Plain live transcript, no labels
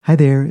Hi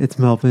there, it's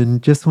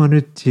Melvin. Just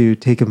wanted to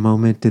take a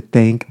moment to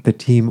thank the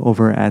team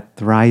over at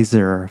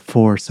Thrizer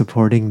for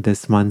supporting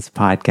this month's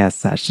podcast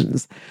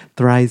sessions.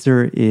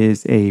 Thrizer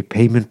is a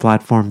payment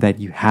platform that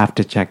you have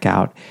to check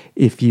out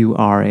if you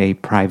are a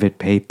private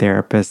paid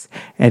therapist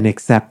and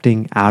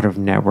accepting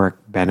out-of-network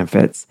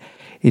benefits.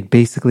 It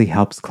basically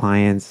helps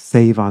clients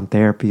save on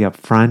therapy up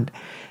front.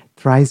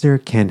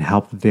 Thrizer can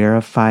help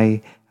verify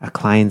a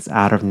client's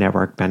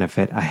out-of-network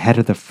benefit ahead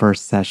of the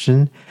first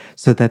session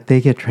so that they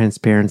get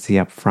transparency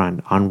up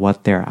front on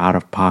what their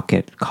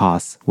out-of-pocket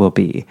costs will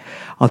be.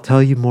 I'll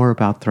tell you more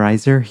about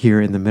Thrizer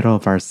here in the middle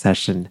of our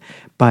session,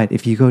 but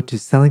if you go to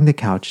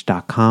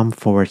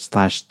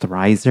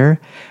sellingthecouch.com/Thrizer,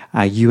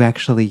 you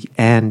actually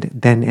and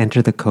then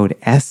enter the code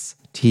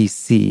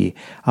STC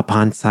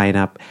upon sign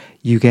up,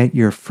 you get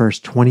your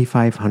first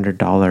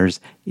 $2,500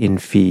 in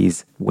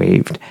fees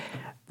waived.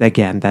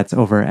 Again, that's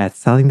over at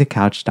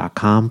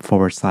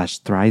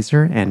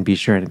sellingthecouch.com/Thrizer, and be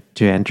sure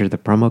to enter the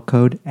promo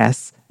code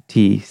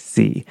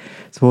STC.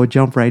 So we'll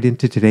jump right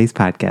into today's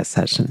podcast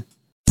session.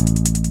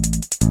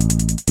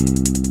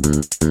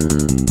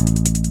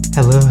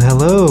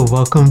 Hello.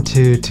 Welcome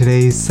to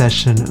today's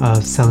session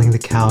of Selling the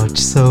Couch.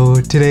 So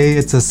today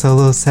it's a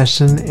solo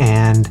session,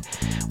 and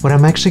what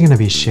I'm actually going to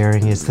be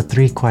sharing is the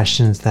 3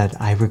 questions that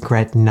I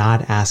regret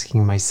not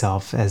asking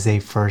myself as a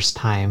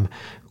first-time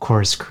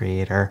course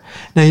creator.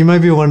 Now you might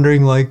be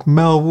wondering, like,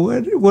 Mel,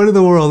 what are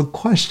the world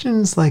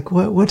questions? Like,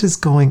 what is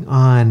going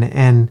on?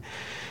 And,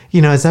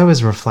 as I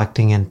was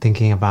reflecting and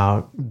thinking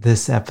about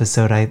this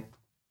episode, I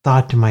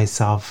thought to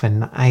myself,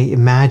 and I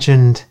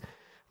imagined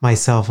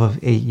myself of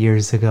 8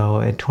 years ago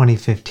in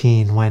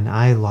 2015 when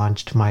I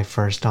launched my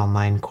first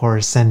online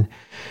course. And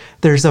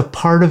there's a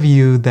part of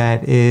you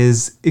that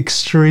is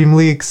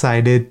extremely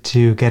excited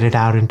to get it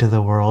out into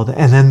the world.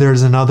 And then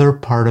there's another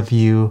part of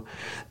you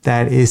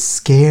that is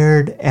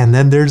scared. And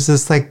then there's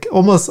this like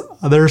almost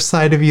other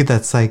side of you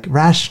that's like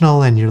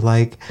rational. And you're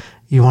like,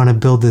 you want to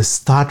build this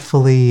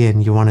thoughtfully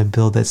and you want to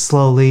build it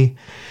slowly.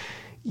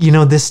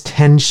 This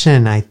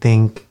tension, I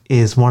think,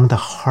 is one of the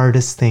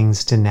hardest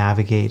things to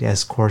navigate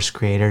as course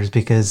creators,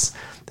 because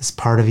this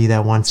part of you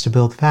that wants to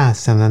build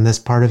fast and then this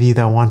part of you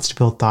that wants to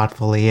build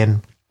thoughtfully.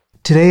 And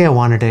today I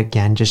wanted to,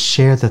 again, just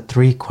share the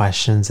 3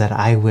 questions that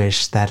I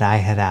wish that I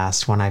had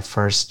asked when I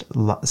first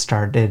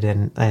started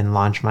and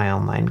launched my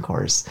online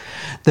course.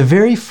 The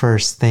very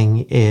first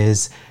thing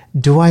is,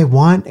 do I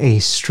want a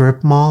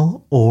strip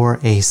mall or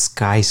a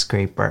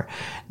skyscraper?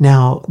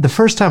 Now, the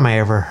first time I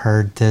ever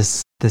heard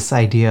this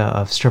idea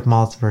of strip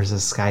malls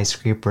versus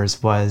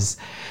skyscrapers was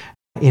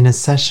in a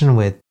session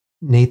with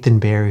Nathan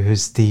Barry,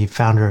 who's the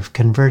founder of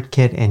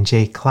ConvertKit, and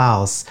Jay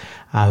Klaus,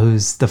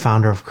 who's the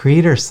founder of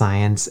Creator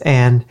Science.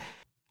 And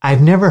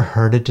I've never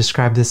heard it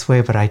described this way,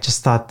 but I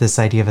just thought this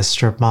idea of a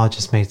strip mall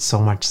just made so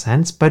much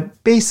sense.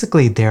 But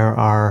basically, there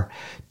are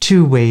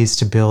 2 ways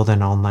to build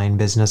an online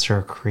business or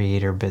a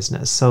creator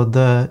business. So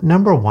the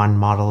number 1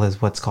 model is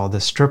what's called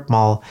a strip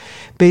mall.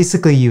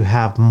 Basically, you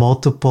have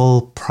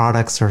multiple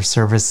products or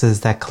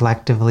services that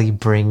collectively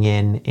bring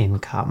in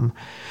income.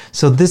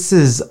 So this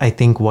is, I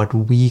think, what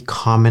we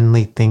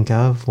commonly think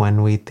of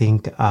when we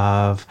think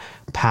of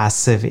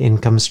passive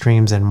income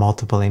streams and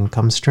multiple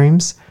income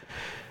streams.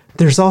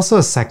 There's also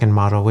a second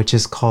model, which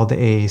is called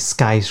a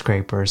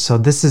skyscraper. So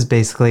this is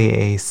basically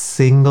a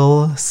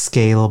single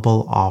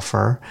scalable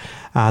offer.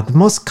 The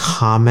most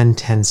common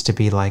tends to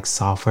be like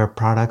software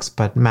products,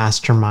 but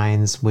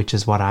masterminds, which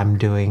is what I'm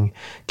doing,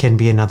 can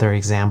be another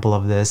example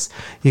of this.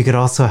 You could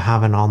also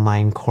have an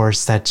online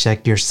course that's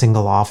like your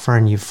single offer,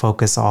 and you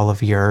focus all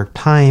of your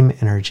time,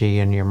 energy,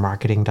 and your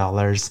marketing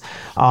dollars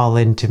all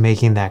into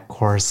making that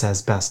course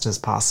as best as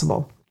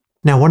possible.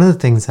 Now, one of the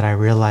things that I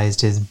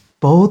realized is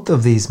both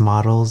of these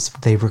models,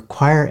 they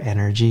require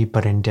energy,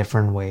 but in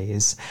different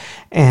ways.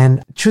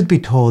 And truth be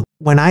told,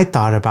 when I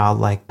thought about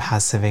like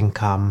passive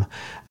income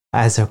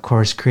as a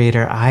course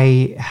creator,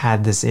 I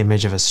had this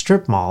image of a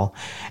strip mall.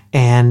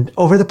 And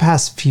over the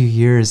past few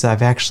years,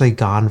 I've actually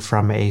gone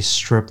from a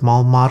strip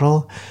mall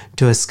model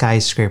to a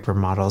skyscraper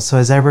model. So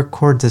as I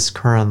record this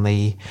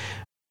currently,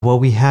 what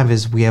we have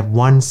is we have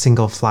one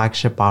single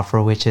flagship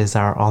offer, which is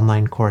our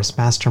online course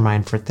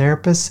Mastermind for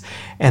Therapists.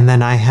 And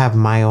then I have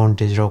my own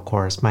digital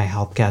course, my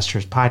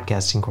Healthcasters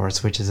podcasting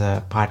course, which is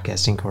a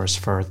podcasting course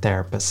for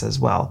therapists as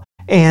well.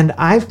 And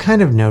I've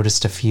kind of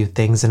noticed a few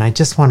things, and I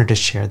just wanted to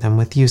share them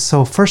with you.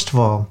 So first of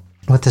all,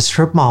 with the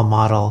strip mall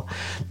model,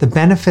 the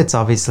benefits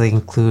obviously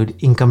include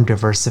income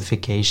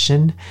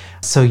diversification.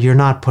 So you're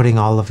not putting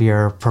all of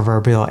your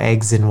proverbial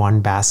eggs in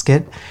one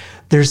basket.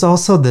 There's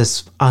also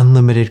this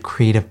unlimited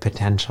creative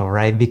potential,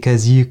 right?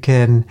 Because you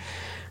can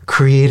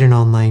create an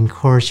online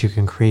course, you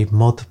can create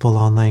multiple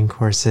online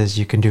courses,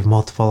 you can do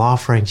multiple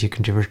offerings, you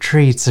can do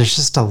retreats. There's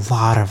just a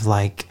lot of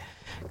like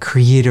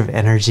creative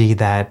energy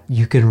that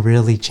you can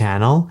really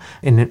channel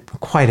in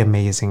quite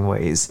amazing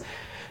ways.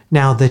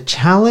 Now, the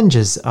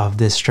challenges of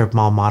this strip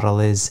mall model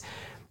is,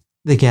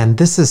 again,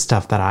 this is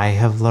stuff that I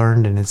have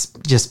learned, and it's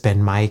just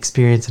been my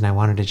experience, and I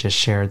wanted to just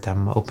share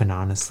them open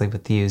honestly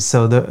with you.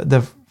 So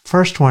the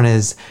first one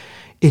is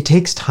it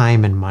takes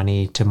time and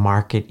money to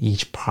market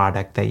each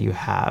product that you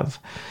have.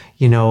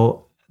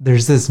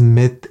 There's this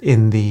myth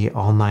in the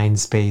online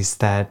space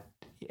that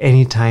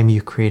anytime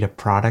you create a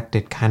product,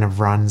 it kind of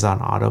runs on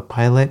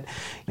autopilot.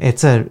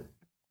 It's a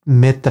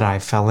myth that I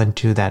fell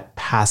into, that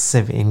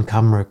passive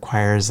income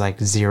requires like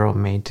zero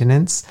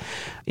maintenance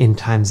in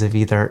terms of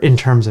either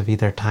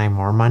time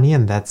or money.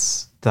 And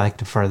that's like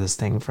the furthest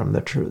thing from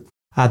the truth.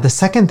 The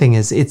second thing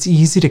is it's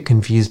easy to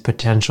confuse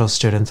potential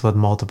students with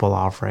multiple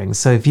offerings.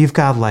 So if you've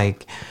got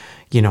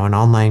an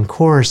online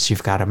course,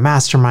 you've got a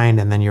mastermind,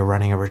 and then you're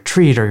running a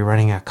retreat, or you're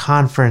running a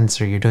conference,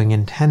 or you're doing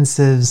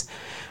intensives,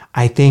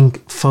 I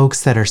think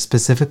folks that are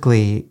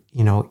specifically,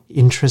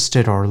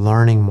 interested or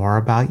learning more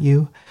about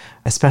you,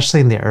 especially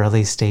in the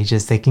early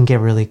stages, they can get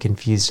really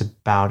confused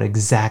about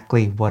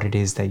exactly what it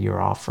is that you're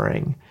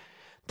offering.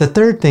 The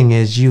third thing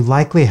is you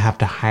likely have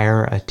to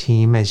hire a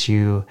team as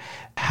you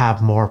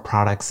have more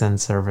products and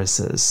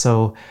services.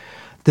 So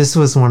this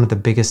was one of the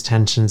biggest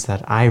tensions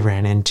that I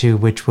ran into,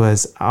 which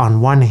was,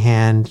 on one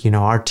hand,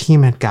 our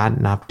team had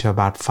gotten up to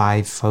about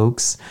 5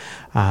 folks.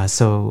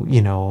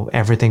 So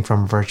everything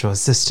from virtual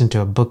assistant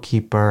to a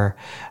bookkeeper,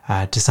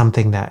 to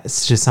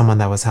someone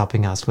that was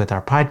helping us with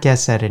our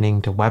podcast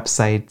editing, to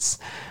websites,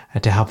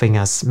 to helping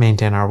us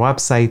maintain our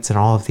websites and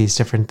all of these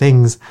different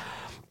things.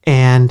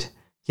 And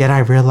yet I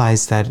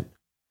realized that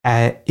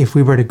if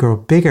we were to grow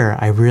bigger,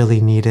 I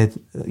really needed,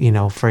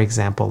 for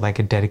example, like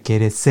a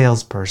dedicated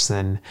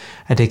salesperson,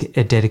 a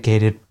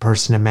dedicated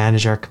person to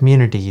manage our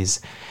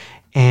communities.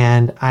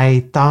 And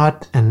I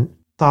thought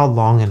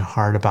long and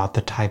hard about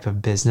the type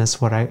of business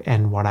what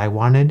I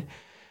wanted.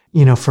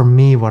 For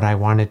me, what I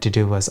wanted to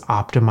do was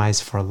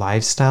optimize for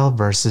lifestyle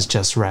versus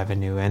just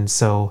revenue. And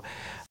so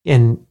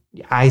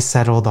I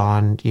settled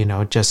on,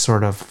 just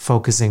sort of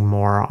focusing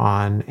more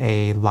on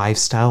a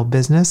lifestyle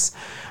business.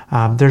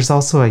 There's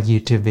also a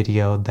YouTube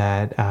video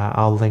that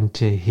I'll link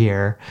to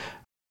here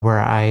where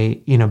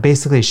I,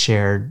 basically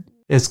shared,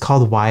 it's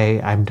called Why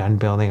I'm Done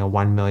Building a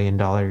 $1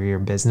 Million a Year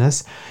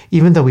Business.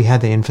 Even though we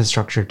had the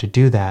infrastructure to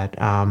do that,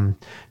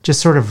 just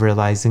sort of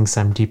realizing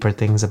some deeper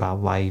things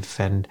about life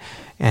and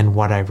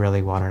what I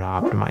really wanted to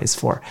optimize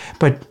for.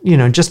 But,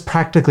 just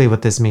practically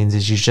what this means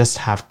is you just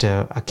have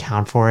to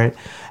account for it.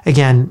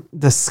 Again,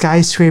 the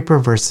skyscraper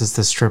versus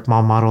the strip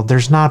mall model,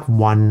 there's not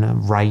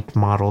one right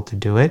model to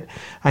do it.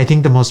 I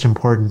think the most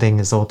important thing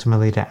is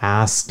ultimately to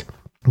ask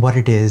what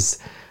it is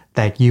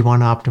that you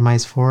want to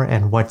optimize for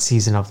and what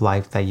season of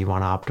life that you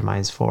want to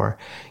optimize for.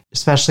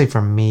 Especially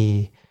for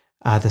me,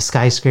 the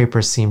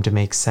skyscrapers seem to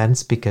make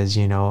sense because,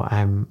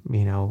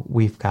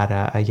 we've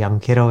got a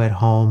young kiddo at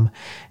home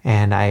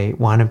and I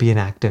want to be an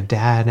active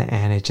dad,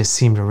 and it just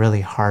seemed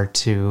really hard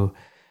to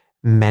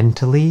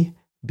mentally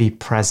be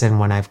present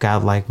when I've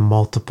got like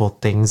multiple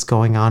things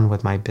going on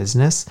with my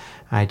business.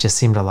 It just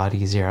seemed a lot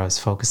easier. I was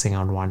focusing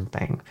on one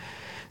thing.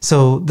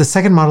 So the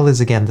second model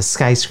is, again, the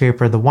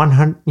skyscraper.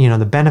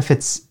 The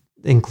benefits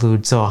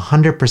include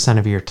 100%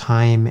 of your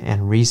time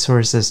and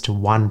resources to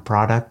one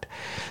product.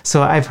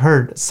 So I've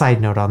heard,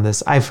 side note on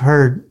this,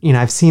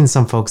 I've seen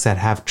some folks that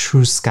have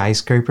true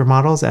skyscraper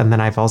models, and then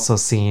I've also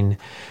seen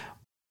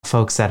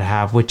folks that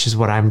have, which is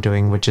what I'm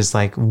doing, which is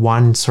like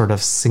one sort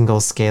of single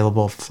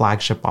scalable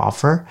flagship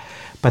offer,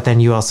 but then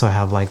you also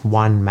have like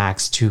one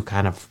max 2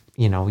 kind of,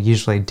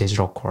 usually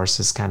digital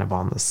courses kind of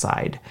on the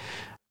side.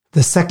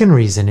 The second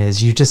reason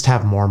is you just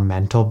have more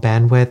mental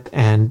bandwidth,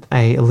 and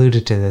I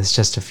alluded to this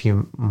just a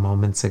few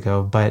moments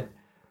ago, but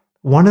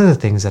one of the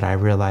things that I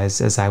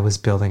realized as I was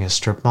building a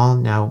strip mall,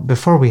 now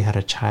before we had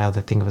a child,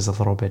 I think it was a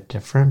little bit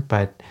different,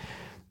 but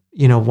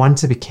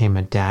once I became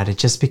a dad, it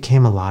just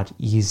became a lot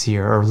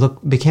easier,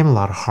 became a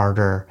lot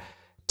harder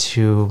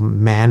to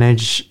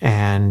manage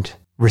and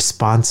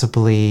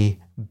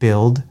responsibly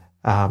build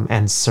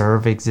and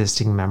serve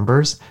existing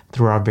members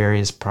through our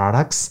various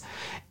products.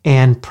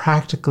 And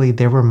practically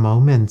there were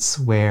moments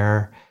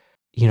where,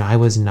 I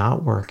was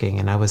not working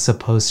and I was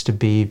supposed to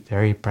be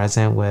very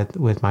present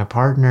with my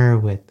partner,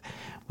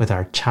 with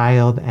our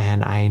child.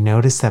 And I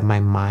noticed that my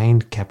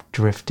mind kept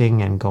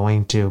drifting and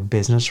going to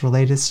business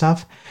related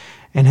stuff.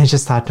 And I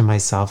just thought to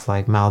myself,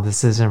 like, Mel,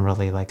 this isn't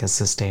really like a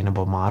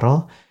sustainable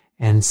model.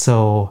 And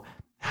so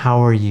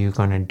how are you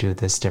going to do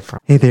this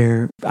different? Hey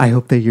there. I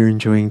hope that you're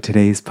enjoying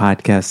today's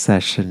podcast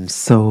session.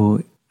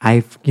 So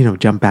I've,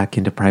 jumped back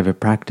into private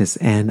practice,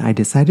 and I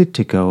decided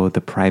to go the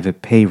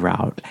private pay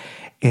route.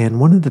 And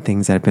one of the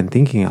things I've been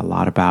thinking a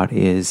lot about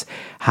is,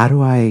 how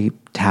do I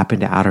tap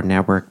into outer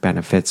network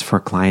benefits for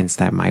clients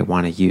that might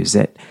want to use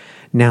it?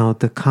 Now,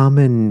 the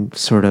common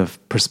sort of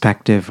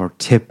perspective or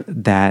tip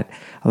that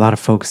a lot of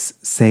folks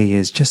say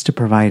is just to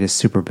provide a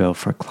super bill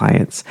for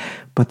clients.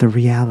 But the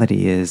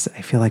reality is,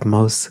 I feel like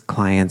most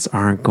clients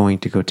aren't going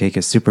to go take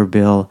a super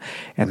bill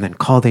and then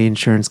call the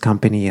insurance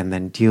company and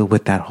then deal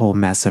with that whole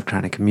mess of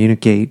trying to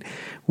communicate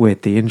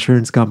with the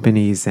insurance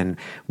companies and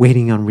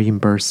waiting on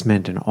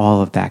reimbursement and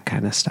all of that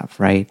kind of stuff,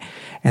 right?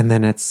 And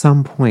then at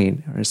some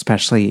point,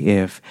 especially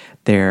if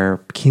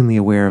they're keenly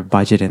aware of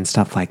budget and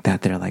stuff like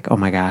that, they're like, oh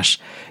my gosh,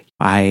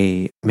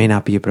 I may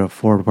not be able to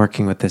afford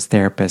working with this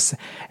therapist,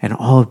 and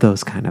all of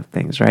those kind of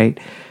things, right?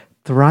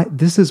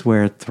 This is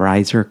where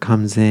Thrizer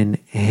comes in.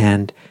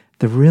 And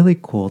the really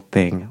cool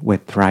thing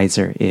with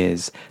Thrizer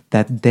is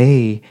that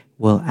they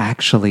will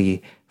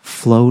actually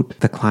float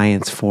the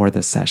clients for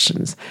the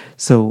sessions.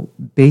 So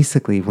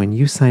basically, when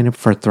you sign up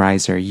for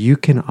Thrizer, you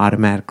can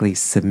automatically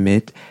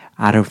submit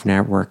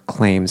out-of-network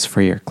claims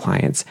for your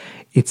clients.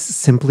 It's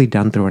simply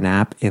done through an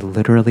app. It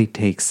literally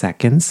takes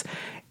seconds,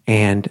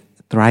 and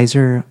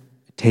Thrizer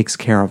takes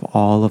care of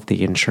all of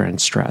the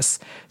insurance stress.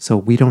 So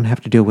we don't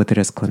have to deal with it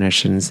as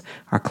clinicians.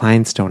 Our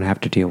clients don't have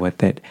to deal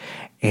with it.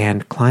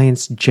 And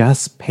clients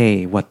just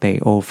pay what they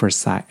owe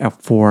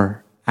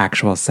for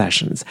actual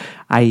sessions,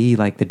 i.e.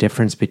 like the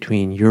difference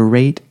between your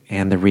rate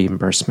and the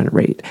reimbursement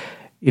rate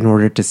in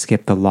order to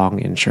skip the long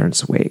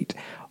insurance wait.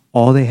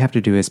 All they have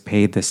to do is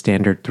pay the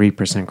standard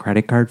 3%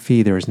 credit card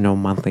fee. There is no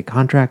monthly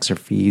contracts or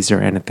fees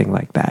or anything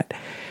like that.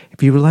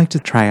 If you would like to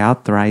try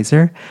out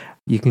Thrizer,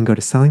 you can go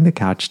to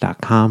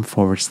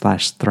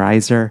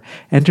sellingthecouch.com/Thrizer,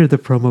 enter the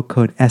promo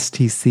code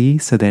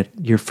STC so that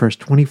your first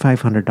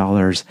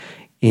 $2,500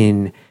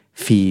 in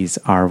fees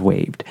are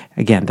waived.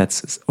 Again,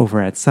 that's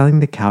over at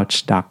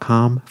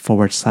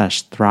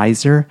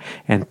sellingthecouch.com/Thrizer,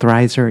 and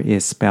Thrizer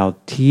is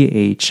spelled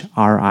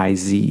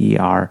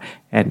THRIZER,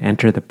 and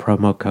enter the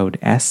promo code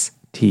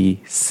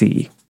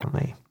STC.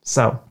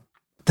 So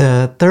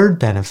the third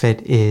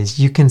benefit is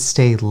you can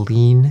stay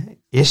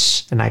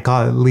lean-ish, and I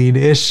call it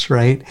lean-ish,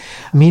 right?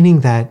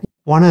 Meaning that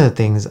one of the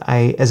things,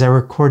 as I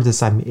record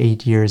this, I'm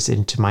 8 years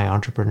into my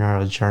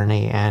entrepreneurial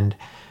journey, and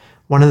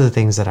one of the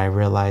things that I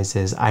realize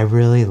is I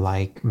really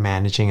like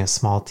managing a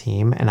small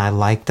team, and I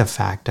like the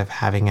fact of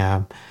having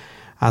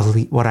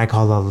what I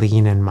call a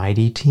lean and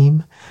mighty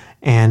team.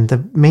 And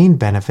the main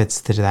benefits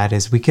to that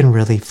is we can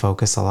really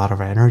focus a lot of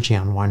our energy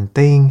on one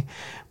thing.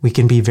 We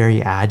can be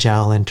very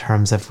agile in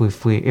terms of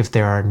if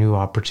there are new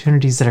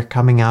opportunities that are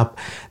coming up,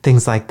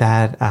 things like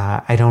that.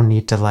 I don't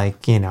need to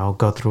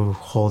go through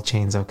whole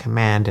chains of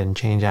command and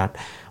change out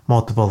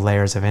multiple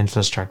layers of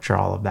infrastructure,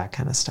 all of that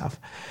kind of stuff.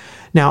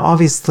 Now,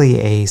 obviously,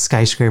 a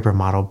skyscraper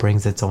model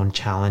brings its own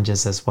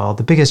challenges as well.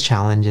 The biggest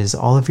challenge is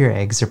all of your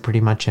eggs are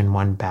pretty much in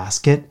one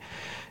basket.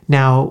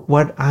 Now,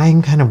 what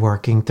I'm kind of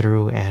working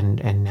through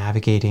and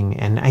navigating,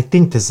 and I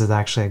think this is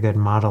actually a good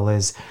model,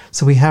 is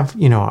so we have,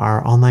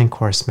 our online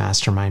course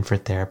Mastermind for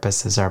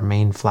Therapists as our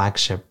main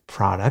flagship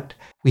product.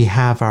 We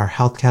have our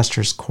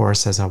Healthcasters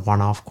course as a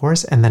one-off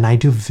course, and then I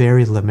do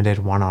very limited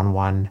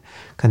one-on-one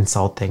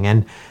consulting.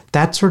 And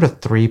that sort of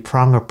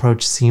three-prong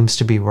approach seems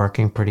to be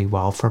working pretty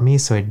well for me.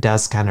 So it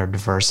does kind of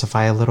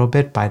diversify a little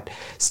bit, but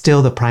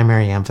still the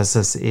primary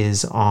emphasis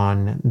is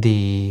on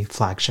the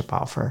flagship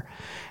offer.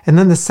 And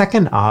then the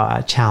second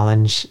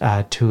challenge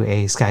to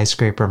a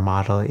skyscraper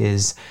model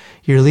is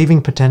you're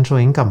leaving potential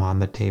income on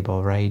the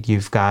table, right?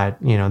 You've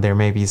got, there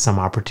may be some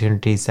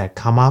opportunities that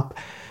come up.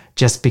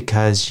 Just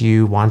because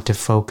you want to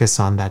focus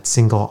on that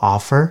single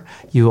offer,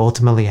 you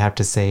ultimately have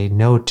to say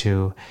no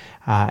to.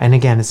 And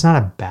again, it's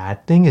not a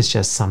bad thing. It's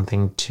just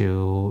something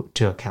to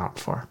account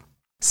for.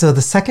 So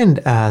the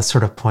second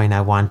sort of point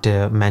I want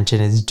to mention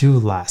is do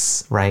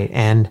less, right?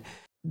 And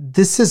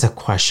this is a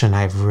question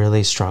I've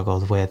really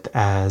struggled with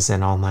as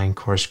an online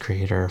course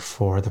creator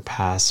for the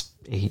past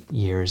 8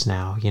 years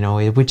now,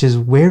 which is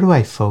where do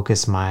I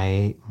focus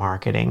my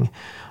marketing?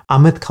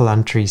 Amit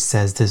Kalantri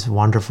says this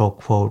wonderful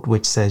quote,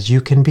 which says,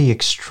 you can be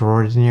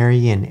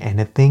extraordinary in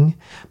anything,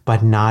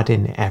 but not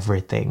in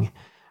everything.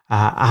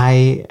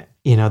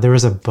 There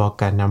was a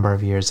book a number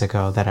of years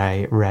ago that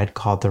I read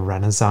called The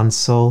Renaissance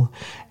Soul,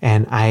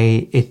 and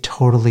it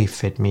totally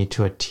fit me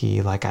to a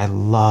T.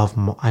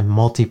 I'm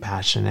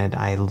multi-passionate.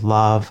 I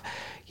love,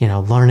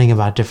 learning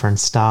about different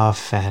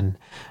stuff, and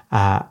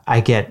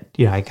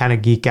I kind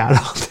of geek out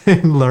all the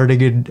time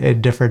learning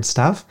in different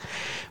stuff.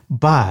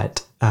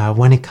 But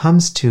when it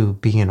comes to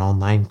being an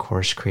online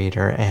course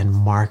creator and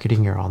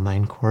marketing your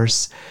online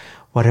course,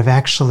 what I've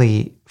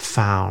actually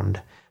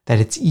found that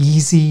it's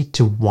easy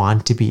to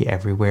want to be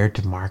everywhere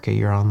to market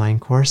your online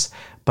course,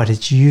 but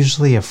it's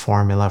usually a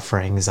formula for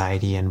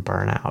anxiety and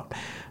burnout.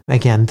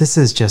 Again, this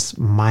is just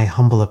my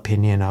humble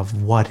opinion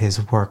of what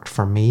has worked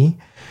for me.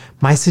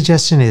 My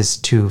suggestion is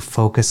to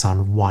focus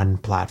on one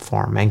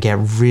platform and get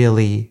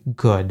really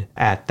good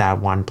at that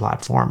one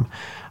platform.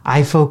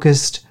 I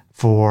focused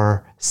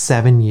for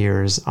 7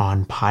 years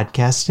on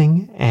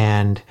podcasting,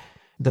 and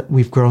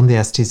we've grown the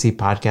STC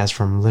podcast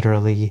from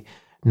literally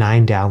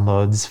 9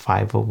 downloads,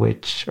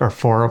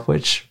 4 of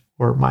which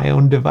were my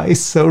own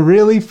device. So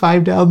really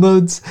 5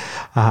 downloads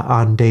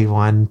on day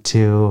one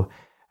to,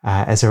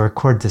 as I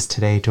record this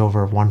today, to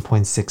over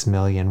 1.6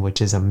 million,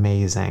 which is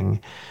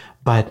amazing.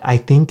 But I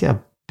think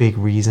a big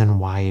reason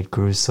why it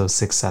grew so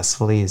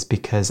successfully is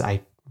because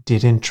I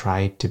didn't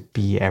try to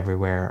be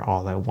everywhere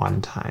all at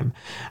one time.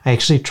 I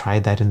actually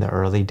tried that in the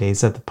early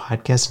days of the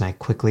podcast, and I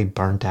quickly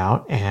burnt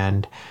out.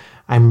 And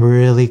I'm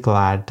really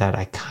glad that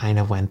I kind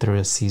of went through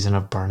a season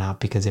of burnout,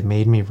 because it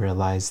made me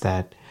realize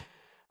that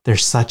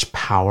there's such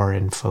power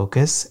in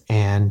focus.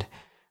 And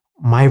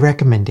my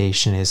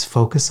recommendation is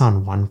focus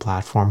on one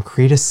platform,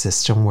 create a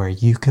system where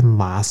you can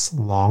last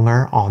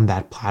longer on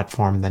that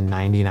platform than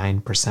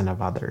 99%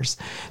 of others.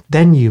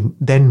 Then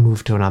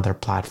move to another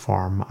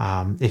platform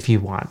if you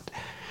want.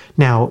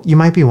 Now, you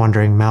might be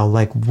wondering, Mel,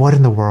 like what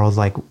in the world,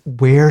 like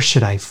where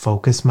should I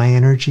focus my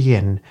energy?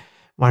 And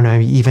when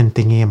I'm even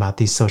thinking about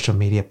these social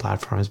media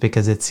platforms,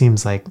 because it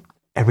seems like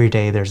every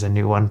day there's a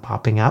new one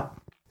popping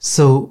up.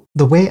 So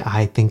the way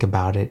I think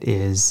about it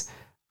is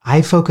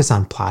I focus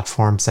on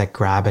platforms that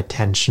grab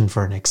attention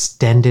for an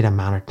extended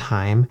amount of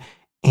time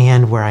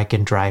and where I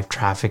can drive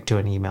traffic to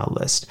an email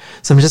list.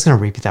 So I'm just going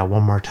to repeat that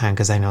one more time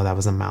because I know that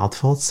was a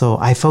mouthful. So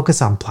I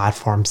focus on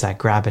platforms that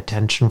grab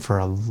attention for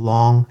a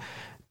long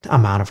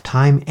amount of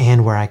time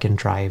and where I can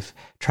drive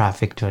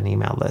traffic to an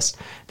email list.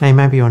 Now you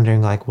might be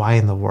wondering, like, why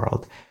in the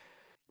world?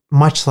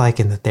 Much like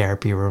in the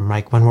therapy room,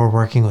 like when we're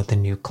working with a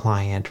new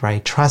client,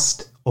 right?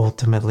 Trust,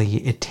 ultimately,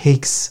 it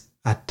takes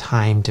a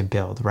time to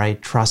build,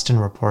 right? Trust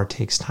and rapport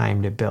takes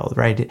time to build,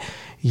 right? It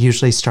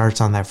usually starts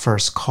on that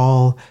first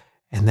call,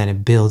 and then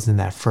it builds in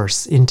that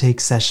first intake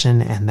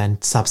session, and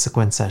then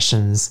subsequent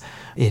sessions,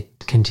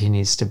 it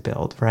continues to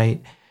build,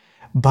 right?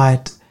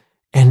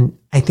 And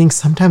I think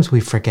sometimes we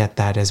forget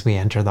that as we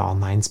enter the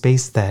online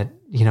space that,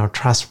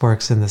 trust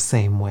works in the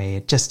same way.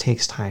 It just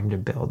takes time to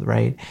build,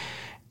 right?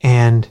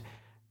 And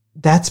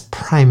that's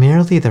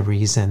primarily the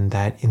reason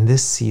that in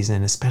this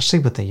season, especially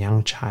with a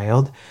young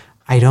child,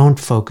 I don't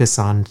focus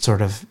on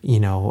sort of,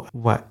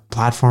 what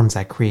platforms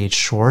that create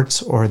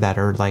shorts or that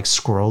are like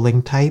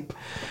scrolling type.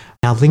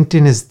 Now,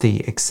 LinkedIn is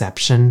the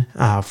exception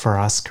for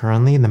us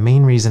currently. And the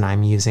main reason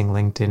I'm using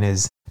LinkedIn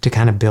is to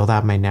kind of build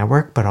out my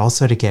network, but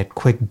also to get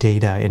quick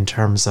data in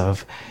terms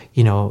of,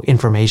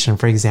 information,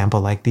 for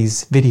example, like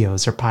these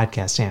videos or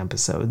podcast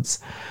episodes.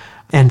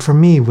 And for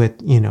me, with,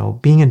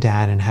 being a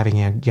dad and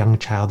having a young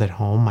child at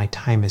home, my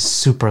time is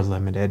super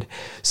limited.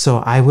 So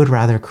I would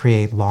rather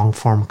create long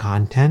form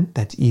content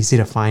that's easy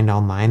to find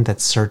online,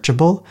 that's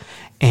searchable,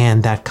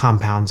 and that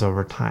compounds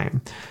over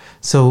time.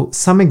 So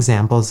some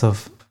examples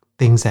of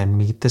things that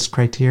meet this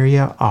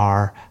criteria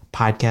are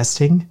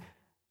podcasting,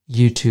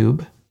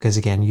 YouTube, because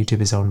again, YouTube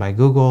is owned by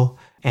Google,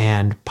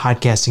 and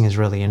podcasting is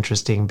really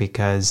interesting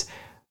because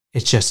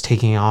it's just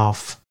taking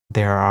off.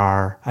 There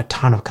are a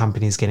ton of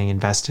companies getting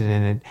invested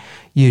in it.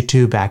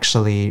 YouTube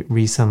actually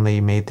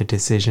recently made the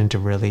decision to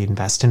really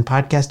invest in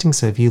podcasting.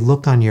 So if you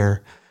look on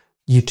your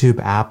YouTube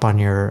app on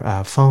your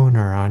phone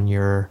or on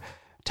your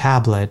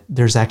tablet,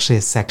 there's actually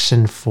a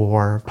section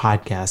for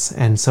podcasts.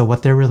 And so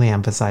what they're really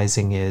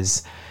emphasizing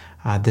is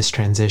this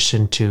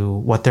transition to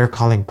what they're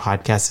calling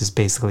podcasts is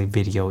basically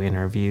video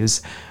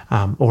interviews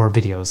or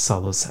video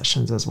solo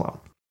sessions as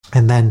well.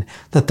 And then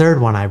the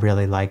third one I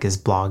really like is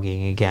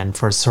blogging, again,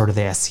 for sort of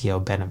the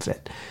SEO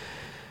benefit.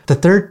 The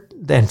third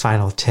and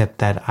final tip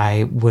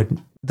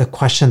the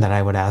question that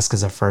I would ask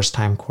as a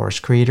first-time course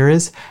creator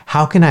is,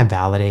 how can I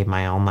validate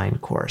my online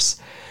course?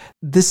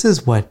 This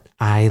is what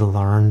I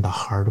learned the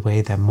hard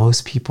way that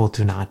most people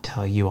do not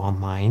tell you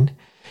online,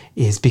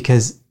 is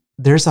because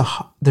there's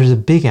a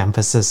big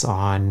emphasis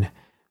on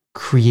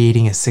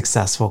creating a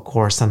successful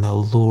course and the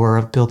lure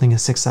of building a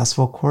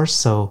successful course.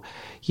 So,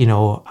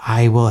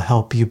 I will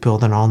help you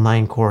build an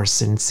online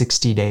course in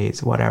 60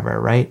 days,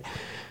 whatever, right?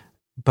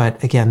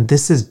 But again,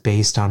 this is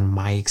based on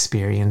my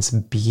experience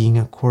being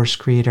a course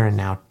creator and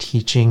now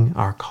teaching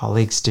our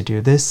colleagues to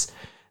do this,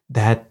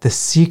 that the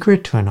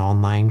secret to an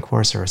online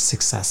course or a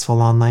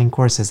successful online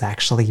course is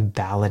actually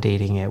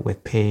validating it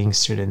with paying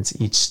students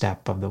each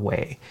step of the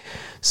way.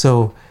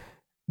 So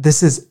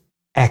this is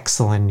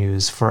excellent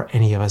news for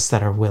any of us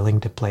that are willing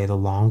to play the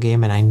long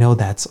game. And I know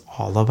that's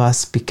all of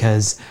us,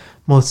 because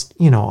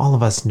all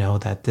of us know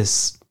that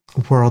this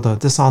world of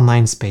this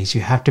online space,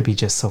 you have to be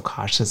just so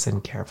cautious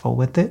and careful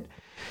with it.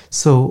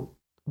 So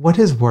what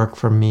has worked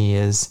for me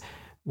is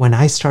when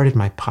I started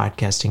my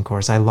podcasting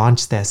course, I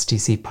launched the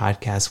STC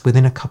podcast.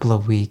 Within a couple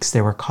of weeks,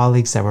 there were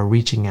colleagues that were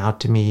reaching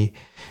out to me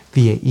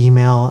via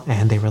email,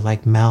 and they were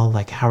like, Mel,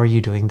 like, how are you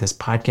doing this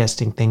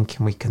podcasting thing?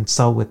 Can we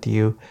consult with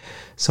you?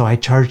 So I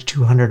charged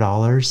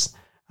 $200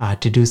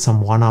 to do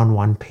some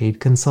one-on-one paid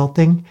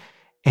consulting.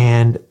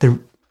 And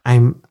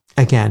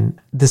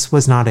this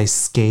was not a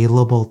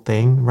scalable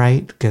thing,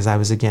 right? Because I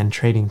was, again,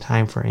 trading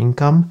time for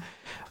income.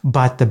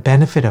 But the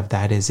benefit of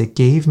that is it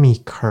gave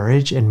me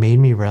courage and made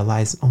me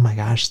realize, oh my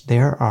gosh,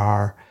 there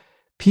are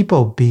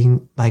people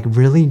being like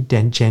really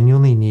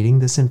genuinely needing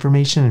this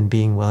information and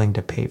being willing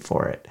to pay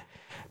for it.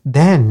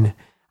 Then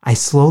I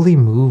slowly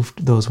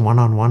moved those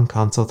one-on-one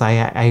consults.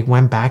 I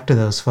went back to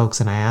those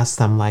folks and I asked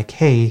them like,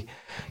 hey,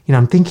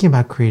 I'm thinking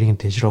about creating a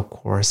digital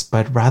course,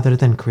 but rather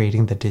than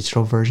creating the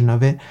digital version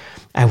of it,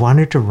 I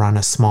wanted to run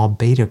a small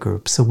beta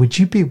group. So would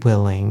you be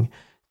willing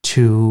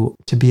to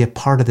be a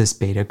part of this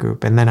beta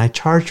group? And then I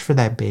charged for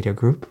that beta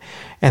group.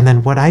 And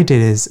then what I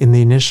did is in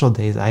the initial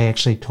days, I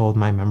actually told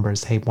my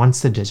members, hey,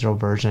 once the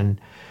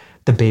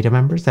beta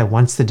members, that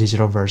once the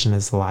digital version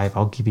is live,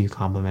 I'll give you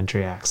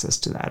complimentary access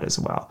to that as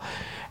well.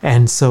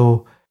 And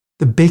so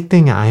the big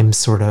thing I'm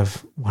sort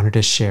of wanted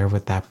to share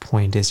with that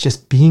point is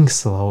just being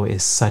slow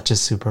is such a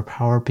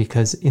superpower,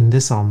 because in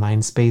this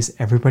online space,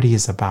 everybody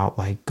is about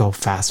like go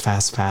fast,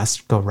 fast,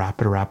 fast, go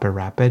rapid, rapid,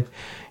 rapid.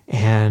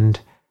 And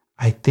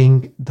I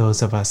think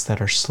those of us that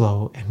are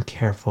slow and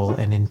careful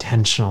and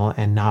intentional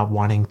and not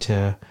wanting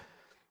to,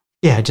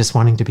 just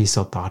wanting to be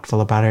so thoughtful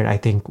about it, I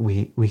think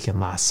we can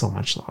last so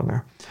much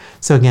longer.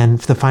 So again,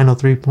 for the final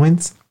 3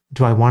 points,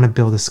 do I want to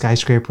build a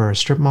skyscraper or a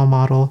strip mall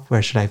model?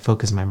 Where should I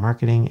focus my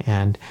marketing?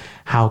 And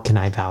how can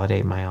I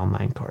validate my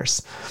online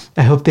course?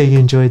 I hope that you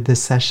enjoyed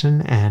this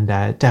session, and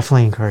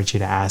definitely encourage you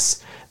to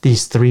ask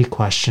these 3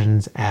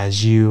 questions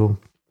as you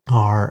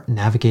are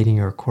navigating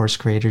your course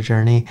creator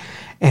journey.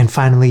 And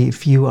finally,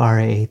 if you are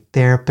a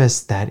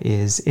therapist that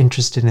is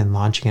interested in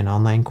launching an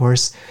online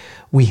course,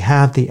 we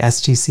have the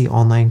STC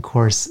online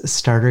course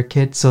starter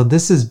kit. So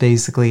this is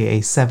basically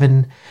a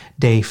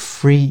 7-day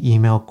free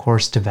email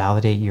course to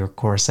validate your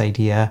course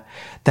idea.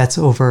 That's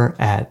over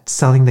at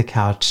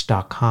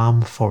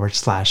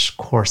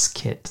sellingthecouch.com/course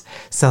kit.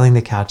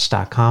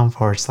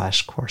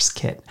 sellingthecouch.com/course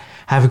kit.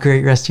 Have a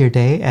great rest of your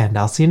day, and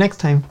I'll see you next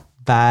time.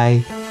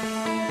 Bye.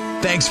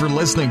 Thanks for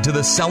listening to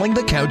the Selling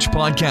the Couch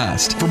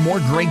podcast. For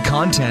more great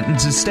content and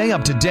to stay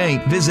up to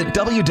date, visit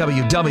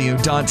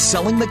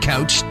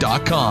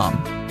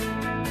www.sellingthecouch.com.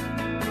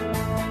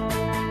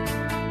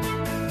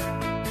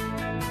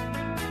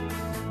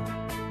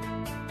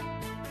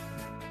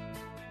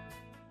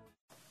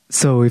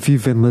 So if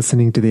you've been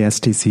listening to the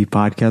STC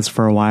podcast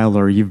for a while,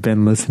 or you've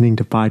been listening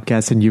to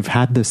podcasts and you've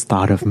had this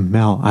thought of,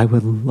 Mel, I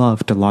would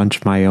love to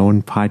launch my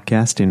own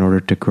podcast in order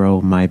to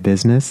grow my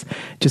business,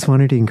 just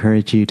wanted to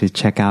encourage you to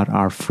check out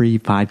our free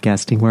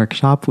podcasting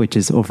workshop, which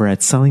is over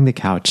at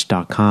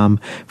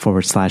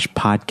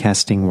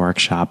sellingthecouch.com/podcasting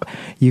workshop.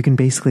 You can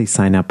basically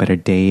sign up at a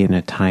day and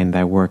a time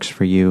that works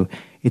for you.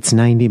 It's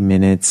 90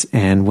 minutes.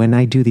 And when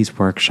I do these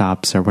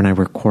workshops or when I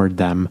record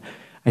them,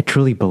 I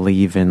truly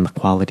believe in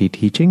quality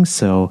teaching,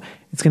 so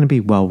it's going to be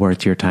well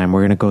worth your time.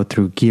 We're going to go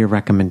through gear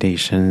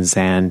recommendations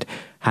and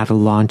how to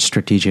launch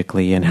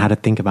strategically and how to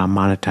think about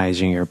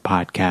monetizing your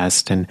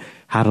podcast and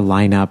how to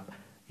line up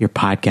your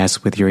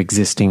podcast with your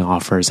existing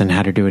offers and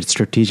how to do it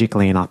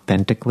strategically and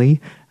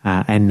authentically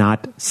and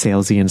not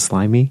salesy and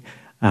slimy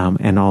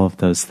and all of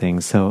those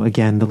things. So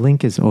again, the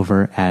link is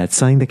over at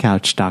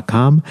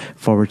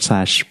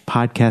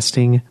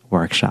sellingthecouch.com/podcasting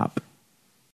workshop.